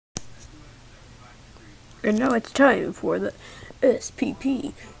And now it's time for the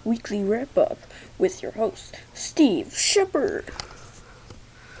S.P.P weekly wrap-up with your host, Steve Shepard.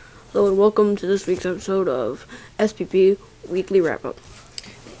 Hello and welcome to this week's episode of S.P.P weekly wrap-up.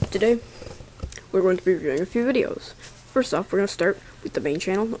 Today, we're going to be reviewing a few videos. First off, we're going to start with the main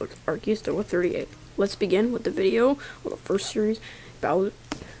channel of Arceus 38. Let's begin with the video of the first series, Bowser's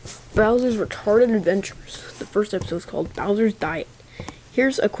Retarded Adventures. The first episode is called Bowser's Diet.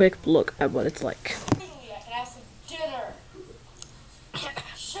 Here's a quick look at what it's like. I can have some dinner.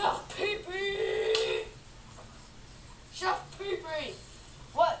 Chef P.P. Chef P.P.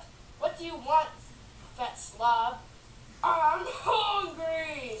 What do you want, fat slob? I'm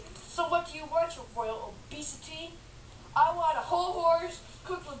hungry. So what do you want, your royal obesity? I want a whole horse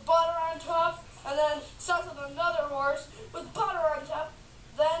cooked with butter on top, and then stuffed with another horse with butter on top,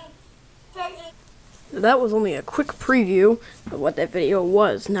 then packaged in. That was only a quick preview of what that video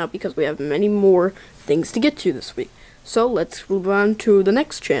was, now because we have many more things to get to this week. So let's move on to the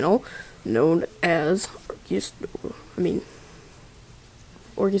next channel, known as Arceus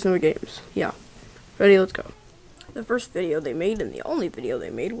Nova Games. Yeah. Ready, let's go. The first video they made, and the only video they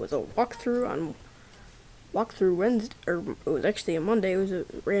made, was a walkthrough Wednesday, or it was actually a Monday. It was a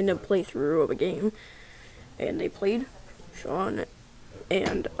random playthrough of a game, and they played Sean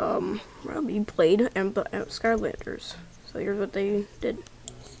and Robbie played Skylanders. So here's what they did.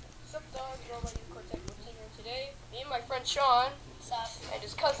 What's up, dogs? Robot Cortex here today. Me and my friend Sean and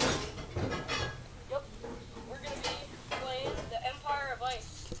his cousin. Yep. We're gonna be playing the Empire of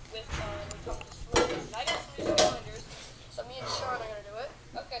Ice with Skylanders. I got some new Skylanders, so me and Sean are gonna do it.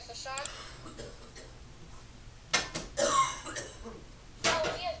 Okay, so Sean.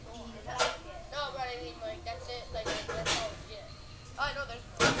 No, but I mean, like, that's it. Like, that's all we get. Oh, I know there's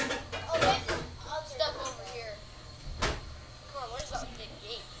stuff over here. Come on, where's the update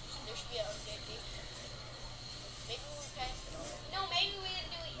gate? There should be an update gate. Maybe we passed it already. No, maybe we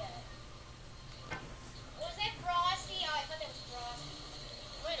didn't do it yet. Was that Frosty? Oh, I thought that was Frosty.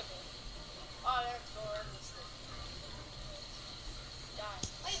 Wait a minute. Oh, there's the door. Die.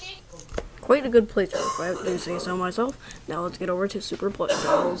 Wait, did Quite a good playthrough, if I do say so myself. Now let's get over to Super Plush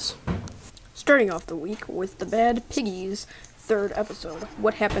Pals. Starting off the week with the Bad Piggies' third episode.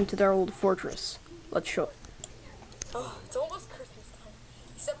 What happened to their old fortress? Let's show it. Oh, it's almost Christmas time.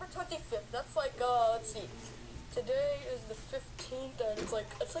 December 25th. That's like, let's see. Today is the 15th, and it's like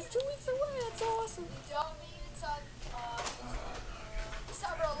 2 weeks away. That's awesome. Don't mean it's on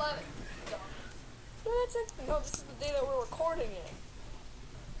December 11th. No, this is the day that we're recording it.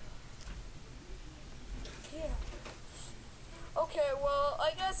 Yeah. Okay, well,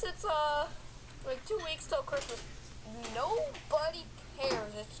 I guess it's, like 2 weeks till Christmas. Nobody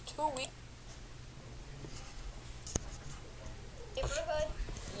cares. It's 2 weeks. neighborhood.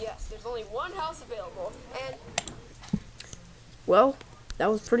 Yes, there's only one house available, and Well,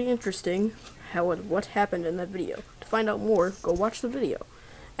 that was pretty interesting what happened in that video. To find out more, go watch the video.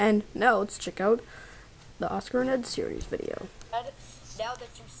 And now let's check out the Oscar and Ed series video. now that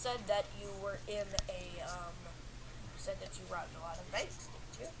you said that you were in a, said that you robbed a lot of banks,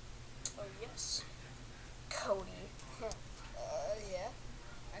 didn't you? Oh, yes. Cody. Yeah.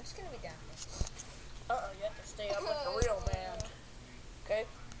 I'm just gonna be down here. You have to stay up like a real man. Okay?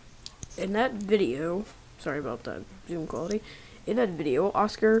 In that video, sorry about that Zoom quality, in that video,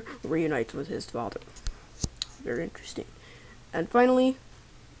 Oscar reunites with his father. Very interesting. And finally,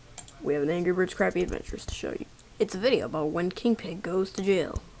 we have an Angry Birds Crappy Adventures to show you. It's a video about when King Pig goes to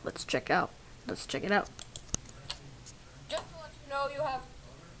jail. Let's check it out. Just to let you know, you have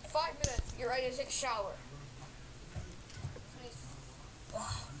 5 minutes. You're ready to take a shower.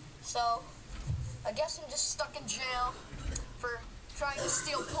 So, I guess I'm just stuck in jail for trying to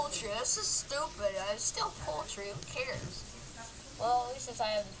steal poultry. This is stupid. I steal poultry. Who cares? Well, at least since I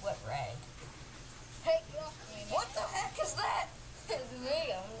have this wet rag. Hey, what the heck is that? It's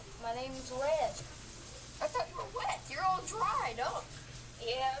me. My name's Red. I thought you were wet. You're all dried up.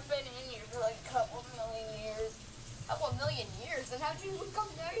 Yeah, I've been in here for like a couple million years. Couple million years. Then how'd you come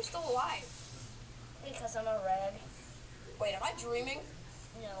now? You're still alive. Because I'm a rag. Wait, am I dreaming?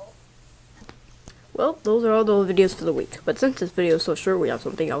 No. Well, those are all the videos for the week. But since this video is so short, we have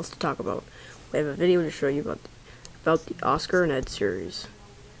something else to talk about. We have a video to show you about the Oscar and Ed series.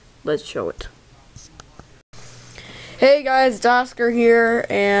 Let's show it. Hey guys, it's Oscar here,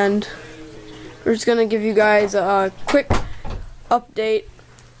 and we're just gonna give you guys a quick update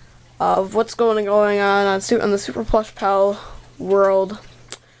of what's going on the Super Plush Pal world.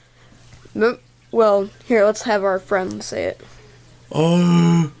 Well, here, let's have our friend say it.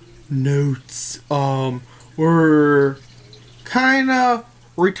 Notes. We're kinda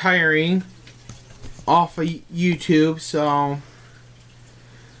retiring off of YouTube, so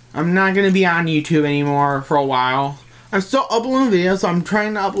I'm not gonna be on YouTube anymore for a while. I'm still uploading videos, so I'm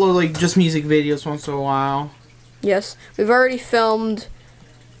trying to upload like just music videos once in a while. Yes, we've already filmed,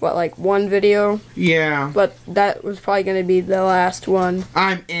 what, like one video? Yeah. But that was probably going to be the last one.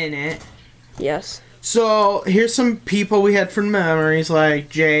 I'm in it. Yes. So, here's some people we had from memories, like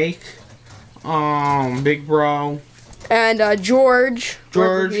Jake, Big Bro. And George.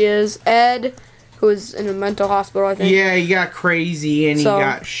 George. He is. Ed, who is in a mental hospital, I think. Yeah, he got crazy and So, he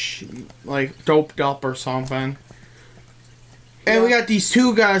got, like, doped up or something. And yeah. we got these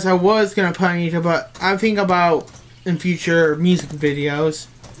two guys I was going to put on YouTube, but I think about in future music videos.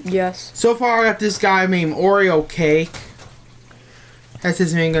 Yes. So far, I got this guy named Oreo Cake. That's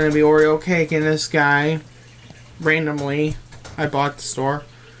his name going to be, Oreo Cake. And this guy, randomly, I bought at the store.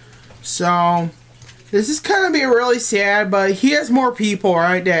 So, this is kind of be really sad, but he has more people,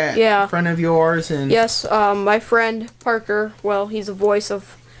 right? That Yeah. friend of yours. And Yes, my friend Parker, well, he's a voice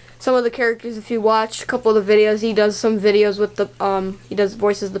of some of the characters. If you watch a couple of the videos, he does some videos with the, he does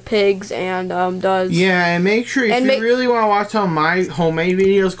voices of the pigs and, does... Yeah, and make sure if you really want to watch some of my homemade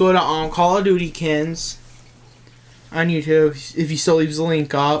videos, go to Call of Duty Kins on YouTube, if he still leaves the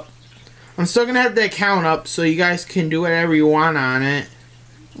link up. I'm still going to have the account up, so you guys can do whatever you want on it.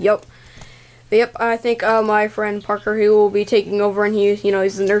 Yep. Yep, I think my friend Parker, he will be taking over, and he's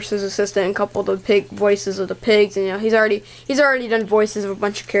the nurse's assistant and a couple of the pig voices of the pigs, and he's already done voices of a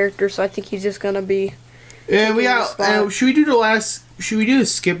bunch of characters, so I think he's just gonna be. Yeah, we got. Should we do a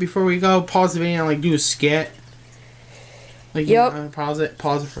skit before we go? Pause the video and like do a skit. Like, yep. Pause it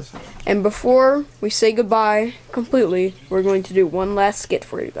for a second. And before we say goodbye completely, we're going to do one last skit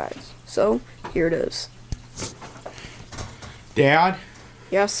for you guys. So here it is. Dad.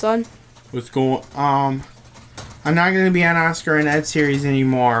 Yes, son. What's going? I'm not gonna be on Oscar and Ed series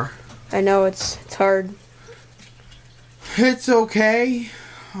anymore. I know it's hard. It's okay.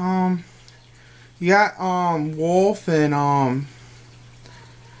 You got Wolf and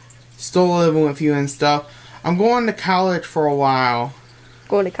still living with you and stuff. I'm going to college for a while.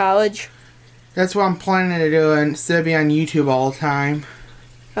 Going to college? That's what I'm planning to do instead of being on YouTube all the time.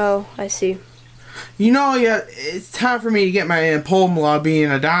 Oh, I see. Yeah, it's time for me to get my diploma being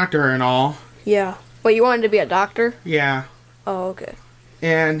a doctor and all. Yeah. But you wanted to be a doctor? Yeah. Oh, okay.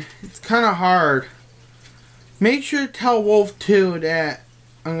 And it's kind of hard. Make sure to tell Wolf, too, that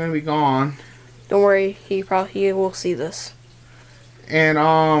I'm going to be gone. Don't worry, he will see this. And,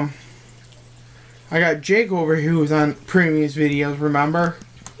 I got Jake over here who was on previous videos, remember?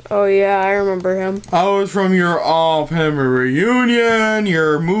 Oh, yeah, I remember him. I was from your family reunion,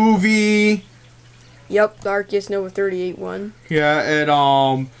 your movie. Yep, the Arceus Nova 38 one. Yeah, at,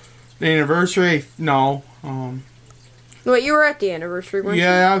 the anniversary, no, Wait, you were at the anniversary, weren't you?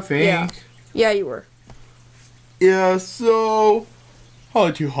 Yeah, I think. Yeah, you were. Yeah, so, I'll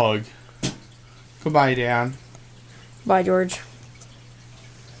let you hug. Goodbye, Dan. Bye, George.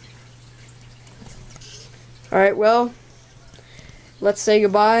 Alright, well, let's say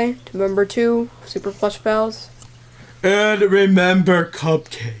goodbye to member 2, Super Plush Pals. And remember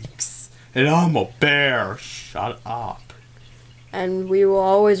cupcakes. And I'm a bear. Shut up. And we will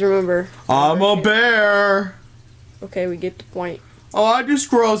always remember. I'm a bear. Okay, we get the point. Oh, I do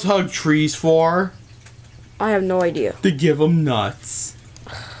squirrels hug trees for? I have no idea. To give them nuts.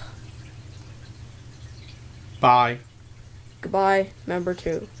 Bye. Goodbye, member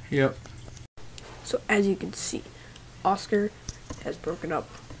 2. Yep. So as you can see, Oscar has broken up.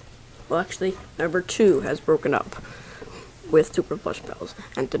 Well, actually, member 2 has broken up with Super Plush Pals.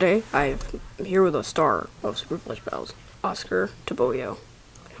 And today, I'm here with a star of Super Plush Pals, Oscar Taboyo.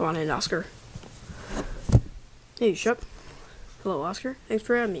 Come on in, Oscar. Hey, Shep. Hello, Oscar. Thanks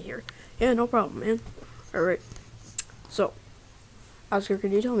for having me here. Yeah, no problem, man. Alright. So, Oscar,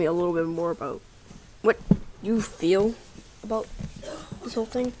 could you tell me a little bit more about what you feel about this whole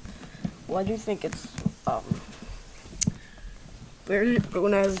thing? Well, I do think it's, very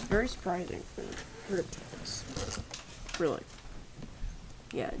surprising when I heard this. Really.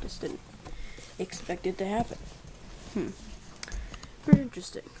 Yeah, I just didn't expect it to happen. Very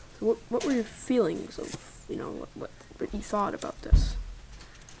interesting. So what were your feelings of, what you thought about this?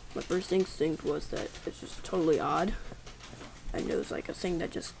 My first instinct was that it's just totally odd. And it was like a thing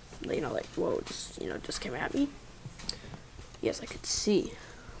that just, whoa, just came at me. Yes, I could see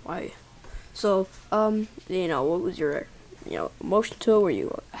why. So, what was your, emotion to it? Were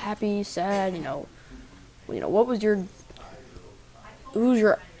you happy, sad,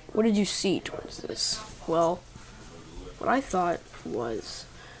 what did you see towards this? Well, what I thought was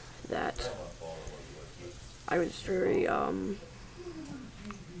that I was very,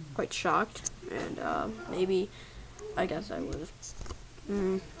 quite shocked and maybe, I guess I was,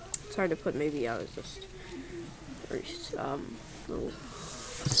 it's hard to put, maybe I was just very, a little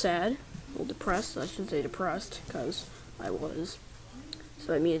sad, a little depressed. I should say depressed, because I was.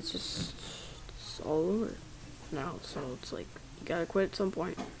 So I mean, it's just, it's all over now, so it's like, you gotta quit at some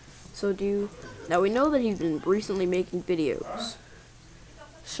point. So now we know that he's been recently making videos,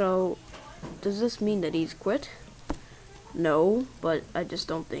 so does this mean that he's quit? No, but I just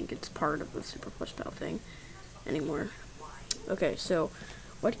don't think it's part of the Super Plush Pal thing anymore. Okay, so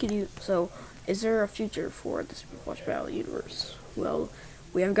is there a future for the Super Plush Pal universe? Well,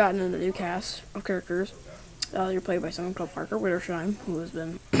 we have gotten a new cast of characters. They're played by someone called Parker Wittersheim, who has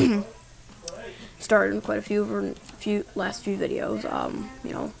been starred in quite a few last few videos.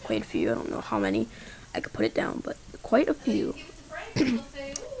 You know, quite a few. I don't know how many I could put it down, but quite a few.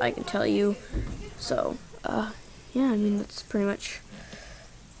 I can tell you. So, yeah, I mean, that's pretty much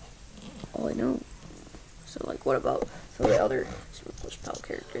all I know. So, like, what about some of the other Super Plush Pal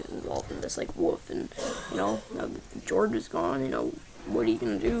characters involved in this, like Wolf, and, you know, now that George is gone, you know, what are you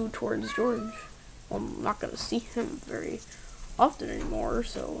gonna do towards George? Well, I'm not gonna see him very often anymore,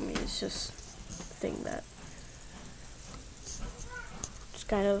 so, I mean, it's just a thing that it's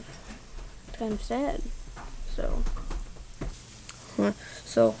kind of sad. So,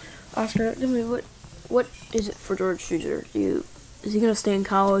 Oscar, tell me, what is it for George's future? Is he gonna stay in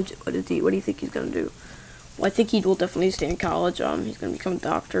college? What do you think he's gonna do? Well, I think he will definitely stay in college. He's gonna become a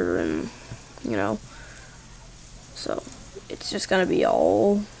doctor, and you know, so it's just gonna be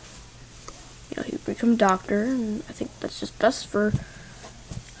all, you know, he'll become a doctor, and I think that's just best for him.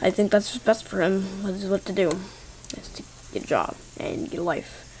 This is what to do, is to get a job and get a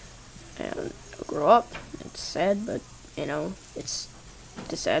life, and he'll grow up. It's sad, but you know, it's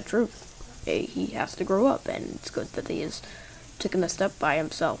the sad truth. He has to grow up, and it's good that he has taken a step by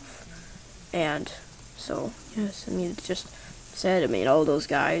himself. And so, yes, I mean, it's just sad. I mean, all those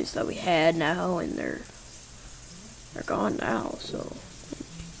guys that we had now, and they're gone now.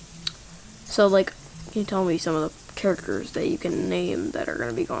 So like, can you tell me some of the characters that you can name that are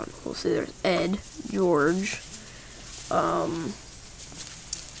gonna be gone? We'll see. There's Ed, George,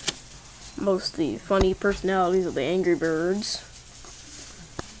 most of the funny personalities of the Angry Birds,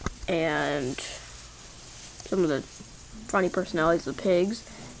 and some of the funny personalities of the pigs.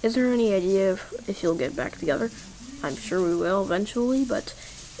 Is there any idea if you'll get back together? I'm sure we will eventually, but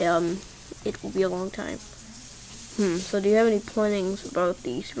it will be a long time. So do you have any plannings about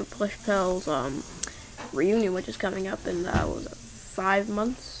the Super Plush Pals reunion, which is coming up in 5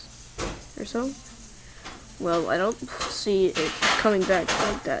 months or so? Well, I don't see it coming back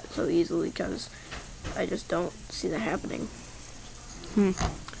like that so easily, because I just don't see that happening.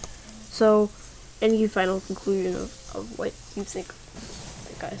 So, any final conclusion of what you think?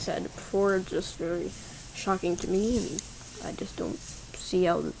 Like I said before, just very shocking to me, and I just don't see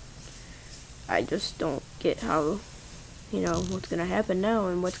I just don't get how, you know, what's gonna happen now,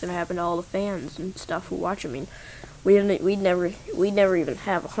 and what's gonna happen to all the fans and stuff who watch. I mean, we'd never even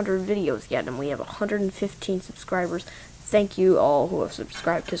have 100 videos yet, and we have 115 subscribers. Thank you all who have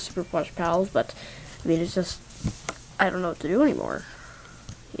subscribed to Super Plush Pals, but I mean, it's just, I don't know what to do anymore.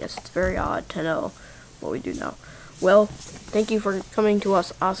 Yes, it's very odd to know what we do now. Well, thank you for coming to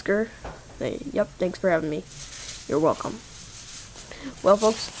us, Oscar. Yep, thanks for having me. You're welcome. Well,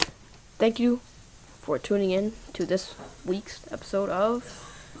 folks, thank you for tuning in to this week's episode of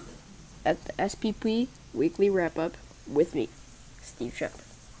the S.P.P. Weekly Wrap-Up with me, Steve Shepard.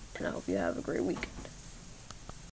 And I hope you have a great week.